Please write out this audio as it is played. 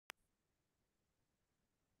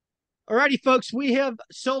Alrighty, folks, we have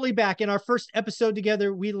Soli back. In our first episode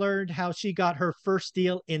together, we learned how she got her first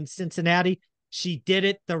deal in Cincinnati. She did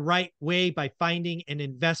it the right way by finding an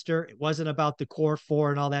investor. It wasn't about the core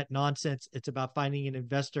four and all that nonsense. It's about finding an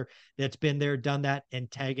investor that's been there, done that,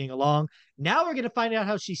 and tagging along. Now we're going to find out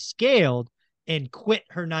how she scaled and quit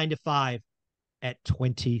her 9 to 5 at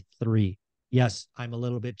 23. Yes, I'm a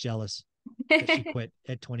little bit jealous that she quit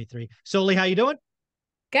at 23. Soli, how you doing?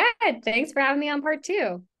 Good. Thanks for having me on part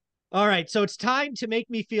two. All right, so it's time to make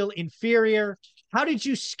me feel inferior. How did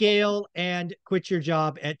you scale and quit your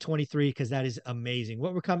job at 23? Because that is amazing.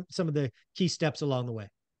 What were some of the key steps along the way?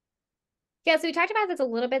 Yeah, so we talked about this a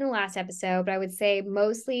little bit in the last episode, but I would say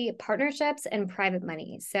mostly partnerships and private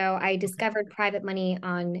money. So I Okay. discovered private money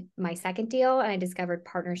on my second deal, and I discovered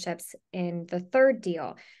partnerships in the third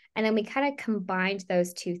deal. And then we kind of combined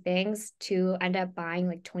those two things to end up buying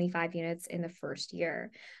like 25 units in the first year.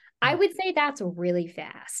 I Hmm. would say that's really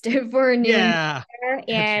fast for a new Yeah, investor. that's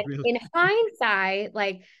And really in hindsight,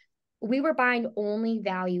 like we were buying only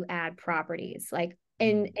value add properties. Like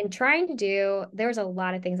in trying to do, there was a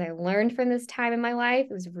lot of things I learned from this time in my life.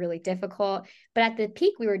 It was really difficult. But at the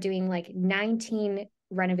peak, we were doing like 19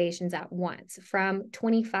 renovations at once from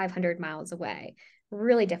 2,500 miles away.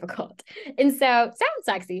 Really difficult. And so sounds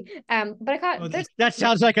sexy. But I oh, caught there's that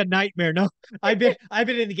sounds like a nightmare. No, I've been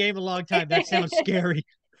in the game a long time. That sounds scary.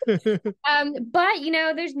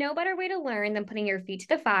 But there's no better way to learn than putting your feet to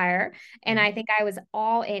the fire. And I think I was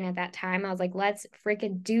all in at that time. I was like, let's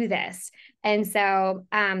freaking do this. And so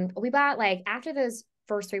we bought like after those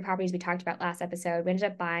first three properties we talked about last episode, we ended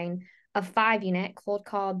up buying a 5 unit, cold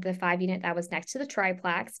called the 5 unit that was next to the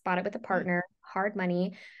triplex, bought it with a Nice. partner, hard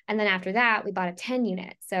money. And then after that, we bought a 10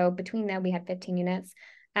 unit. So between them, we had 15 units.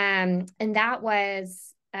 And that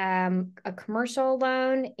was a commercial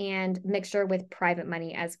loan and mixture with private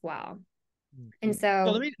money as well. And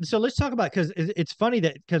So so, let's talk about, because it's funny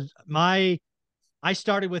that because I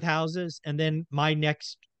started with houses, and then my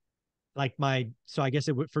next, like my, so I guess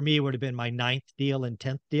it would, for me, it would have been my ninth deal and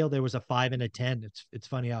 10th deal. There was a 5 and a 10. It's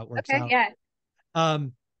funny how it works okay, out. yeah.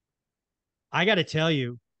 Um, I got to tell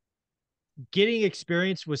you, getting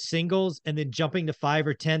experience with singles and then jumping to 5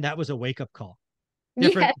 or 10, that was a wake up call. Yeah.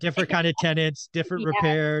 Different kind of tenants, different Yeah.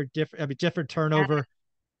 repair, different, I mean, different Yeah. turnover.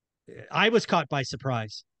 I was caught by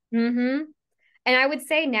surprise. Mm-hmm. And I would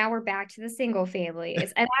say now we're back to the single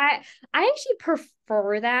families. And I actually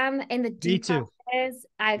prefer them in the Me too. duplexes.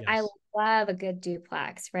 I Yes. love a good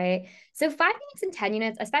duplex, right? So 5 units and 10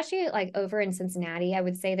 units, especially like over in Cincinnati, I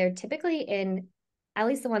would say they're typically in at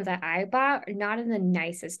least the ones that I bought are not in the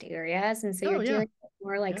nicest areas. And so you're Oh yeah. dealing with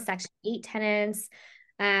more like Yeah. Section 8 tenants,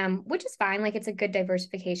 which is fine. Like it's a good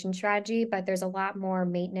diversification strategy, but there's a lot more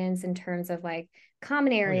maintenance in terms of like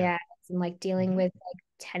common Oh yeah. areas and like dealing Mhm. with like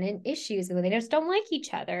tenant issues and when they just don't like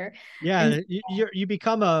each other. And Yeah, you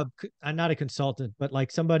become not a consultant, but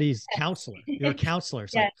like somebody's counselor. You're a counselor.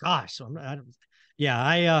 It's yeah, like, gosh, I don't,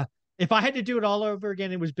 yeah, if I had to do it all over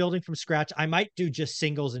again, it was building from scratch. I might do just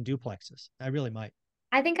singles and duplexes. I really might.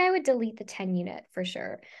 I think I would delete the 10 unit for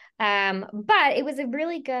sure. But it was a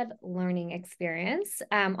really good learning experience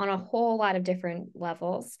on a whole lot of different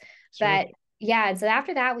levels. Sure. But yeah, and so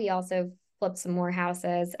after that, we also flipped some more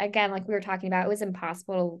houses. Again, like we were talking about, it was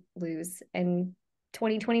impossible to lose in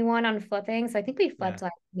 2021 on flipping. So I think we Yeah. flipped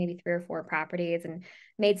like maybe three or four properties and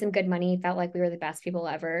made some good money. Felt like we were the best people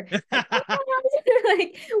ever. Like, oh my God,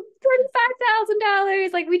 like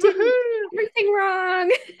 $35,000. Like we did Woohoo! everything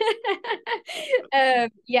wrong.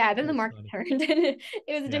 Yeah, then the That's market funny. turned. It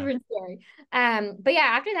was a Yeah. different story. But yeah,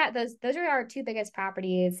 after that, those are our two biggest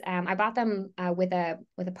properties. I bought them with a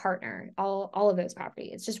partner, all of those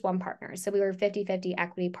properties. It's just one partner. So we were 50-50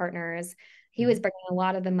 equity partners. He was Mhm. bringing a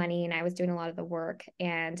lot of the money and I was doing a lot of the work.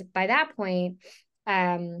 And by that point,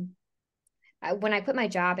 um, when I quit my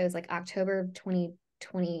job, it was like October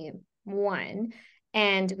 2021.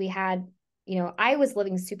 And we had, I was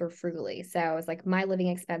living super frugally. So it was like my living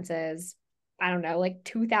expenses, I don't know, like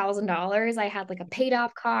 $2,000. I had like a paid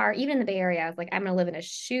off car. Even in the Bay Area, I was like, I'm going to live in a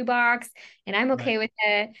shoebox and I'm Right. okay with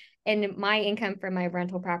it. And my income from my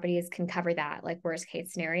rental properties can cover that, like worst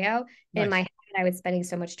case scenario. And in my Nice. head, I was spending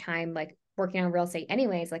so much time like working on real estate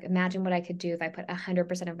anyways. Like imagine what I could do if I put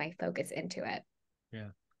 100% of my focus into it. Yeah.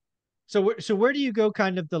 So where do you go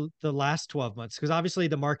kind of the last 12 months? Because obviously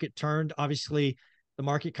the market turned. Obviously, the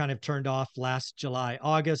market kind of turned off last July,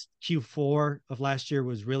 August. Q4 of last year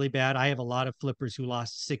was really bad. I have a lot of flippers who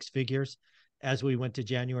lost six figures as we went to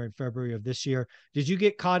January and February of this year. Did you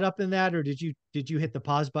get caught up in that, or did you hit the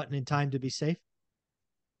pause button in time to be safe?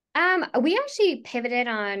 We actually pivoted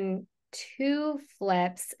on two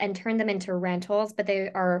flips and turned them into rentals, but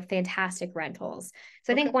they are fantastic rentals.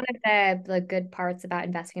 So I think Okay. one of the good parts about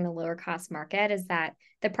investing in a lower cost market is that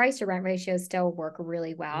the price to rent ratios still work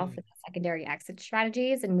really well for Mm. the secondary exit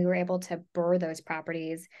strategies. And we were able to burr those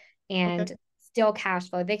properties Okay. and still cash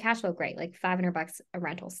flow. They cash flow great, like $500 a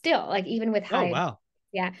rental still, like even with Oh, high. wow.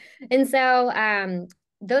 Yeah. And so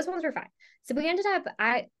those ones were fine. So we ended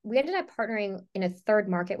up partnering in a third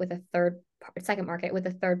market with a second market with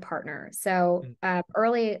a third partner. So Mm.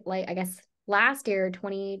 early, like I guess last year,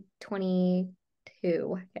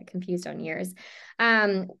 2022, get confused on years.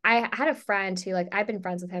 I had a friend who like I've been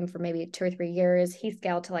friends with him for maybe 2 or 3 years. He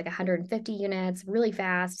scaled to like 150 units really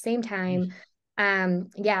fast, same time.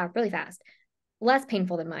 Yeesh. Yeah, really fast, less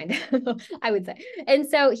painful than mine, I would say. And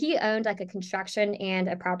so he owned like a construction and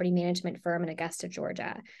a property management firm in Augusta,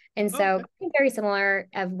 Georgia. And Oh, so okay. very similar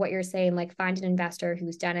of what you're saying, like find an investor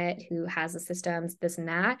who's done it, who has the systems, this and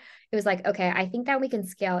that. It was like, okay, I think that we can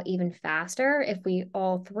scale even faster if we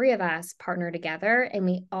all three of us partner together and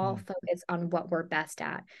we all Mm. focus on what we're best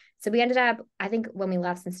at. So we ended up, I think when we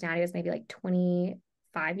left Cincinnati, it was maybe like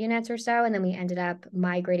 25 units or so. And then we ended up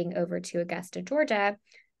migrating over to Augusta, Georgia,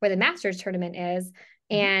 where the Masters tournament is.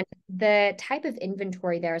 Mhm. And the type of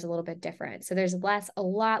inventory there is a little bit different. So there's a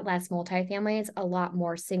lot less multifamilies, a lot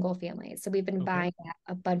more single families. So we've been Okay. buying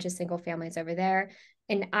a bunch of single families over there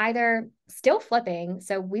and either still flipping.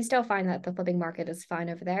 So we still find that the flipping market is fine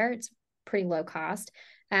over there. It's pretty low cost.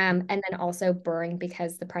 And then also burring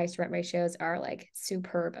because the price to rent ratios are like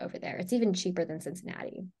superb over there. It's even cheaper than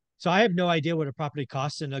Cincinnati. So I have no idea what a property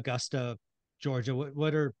costs in Augusta, Georgia.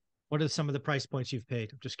 What are some of the price points you've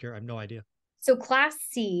paid? I'm just curious. I have no idea. So Class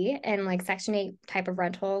C and like Section 8 type of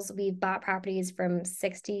rentals, we've bought properties from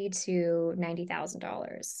 $60,000 to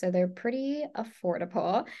 $90,000. So they're pretty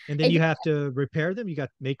affordable. And then If you have to repair them. You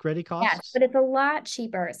got make ready Yes, costs. but it's a lot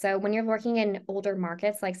cheaper. So when you're working in older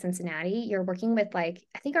markets like Cincinnati, you're working with like,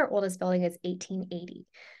 I think our oldest building is 1880.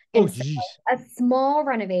 Oh, And so geez. a small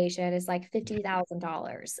renovation is like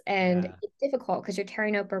 $50,000. And Yeah. it's difficult because you're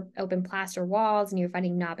tearing open plaster walls and you're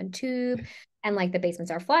finding knob and tube and like the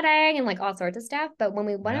basements are flooding and like all sorts of stuff. But when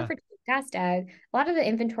we went Yeah. over to Augusta, a lot of the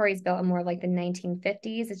inventory is built in more like the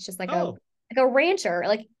 1950s. It's just Oh, like a rancher.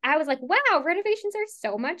 Like I was like, wow, renovations are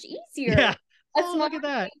so much yeah. easier. A Oh, small look at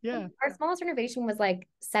that. Yeah. Our smallest renovation was like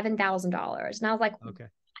 $7,000. And I was like, Okay.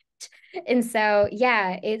 and so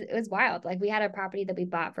yeah, it was wild. Like we had a property that we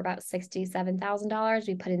bought for about $67,000.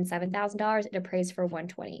 We put in $7,000. It appraised for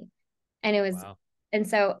 120. And it was, Wow. and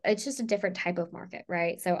so it's just a different type of market,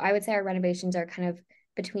 right? So I would say our renovations are kind of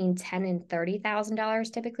between $10,000 and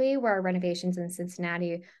 $30,000 typically, where our renovations in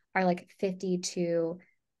Cincinnati are like $50,000 to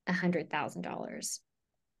 $100,000.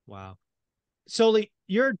 Wow. Solely,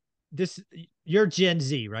 this you're Gen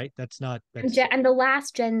Z, right? That's I'm the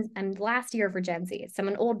last gen. I'm last year for Gen Z, so I'm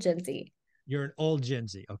an old Gen Z. you're an old Gen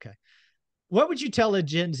Z. Okay. What would you tell a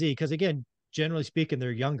Gen Z? Because again, generally speaking,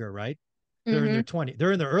 they're younger, right? They're in Mm-hmm. their 20s.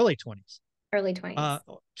 They're in their early 20s. Early Uh 20s.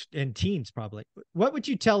 and teens probably. What would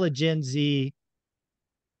you tell a Gen Z?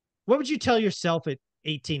 What would you tell yourself at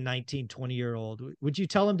 18, 19, 20-year old? Would you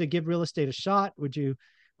tell them to give real estate a shot? Would you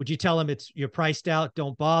tell them it's you're priced out,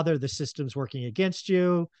 don't bother, the system's working against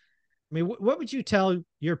you? I mean, what would you tell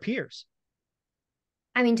your peers?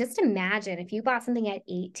 I mean, just imagine if you bought something at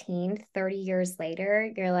 18, 30 years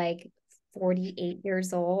later, you're like 48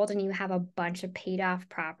 years old and you have a bunch of paid off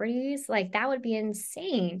properties. Like that would be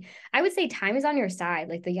insane. I would say time is on your side.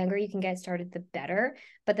 Like the younger you can get started, the better.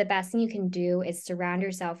 But the best thing you can do is surround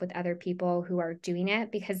yourself with other people who are doing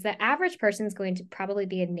it because the average person is going to probably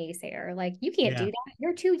be a naysayer. Like, you can't do Yeah. that.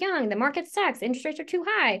 You're too young. The market sucks. Interest rates are too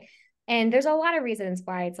high. And there's a lot of reasons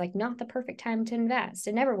why it's like not the perfect time to invest.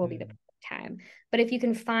 It never will be the Mm. perfect time. But if you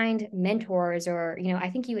can find mentors or, I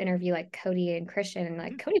think you interview like Cody and Christian, and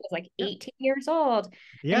like Cody was like Yeah. 18 years old. And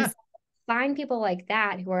Yeah. so find people like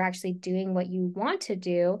that who are actually doing what you want to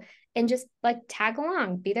do and just like tag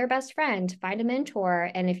along, be their best friend, find a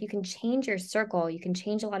mentor. And if you can change your circle, you can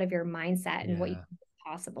change a lot of your mindset and what you Yeah. think is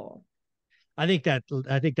possible. I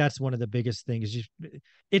think that's one of the biggest things.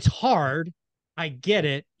 It's hard. I get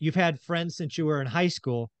it. You've had friends since you were in high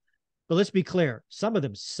school, but let's be clear. Some of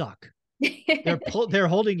them suck. They're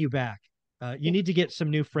holding you back. You need to get some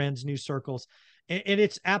new friends, new circles, and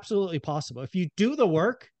it's absolutely possible if you do the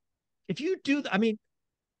work. If you do, I mean,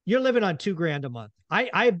 you're living on 2 grand a month.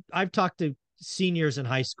 I've talked to seniors in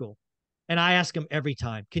high school, and I ask them every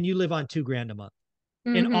time, "Can you live on 2 grand a month?"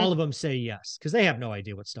 And Mm-hmm. all of them say yes because they have no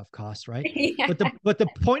idea what stuff costs, right? Yeah. But the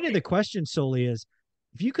point of the question solely is,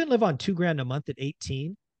 if you can live on 2 grand a month at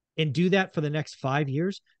 18 and do that for the next 5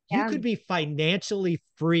 years, you Yeah. could be financially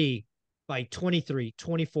free by 23,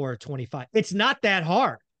 24, 25. It's not that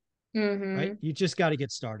hard, right? Mm-hmm. You just got to get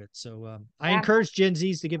started. So I Yeah. encourage Gen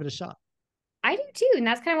Zs to give it a shot. I do too. And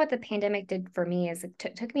that's kind of what the pandemic did for me is it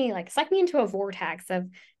took me like sucked me into a vortex of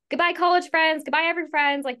goodbye college friends, goodbye every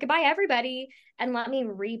friends, like goodbye everybody, and let me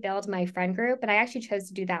rebuild my friend group. And I actually chose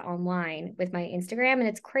to do that online with my Instagram. And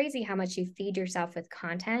it's crazy how much you feed yourself with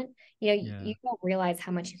content. Yeah. You don't realize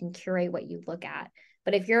how much you can curate what you look at.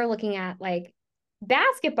 But if you're looking at like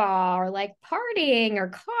basketball or like partying or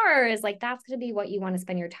cars, like that's going to be what you want to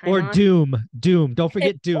spend your time Or on. Doom. Don't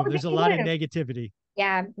forget Doom. Or There's a lot of doom. negativity.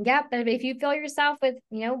 Yeah, yeah. But if you fill yourself with,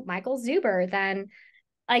 Michael Zuber, then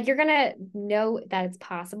like you're gonna know that it's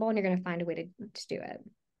possible and you're gonna find a way to do it.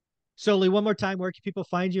 Solely, one more time, where can people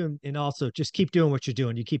find you? And also just keep doing what you're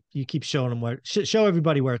doing. You keep showing them where, show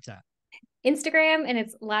everybody where it's at. Instagram and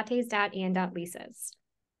it's lattes.and.lisas.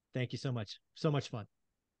 Thank you so much. So much fun.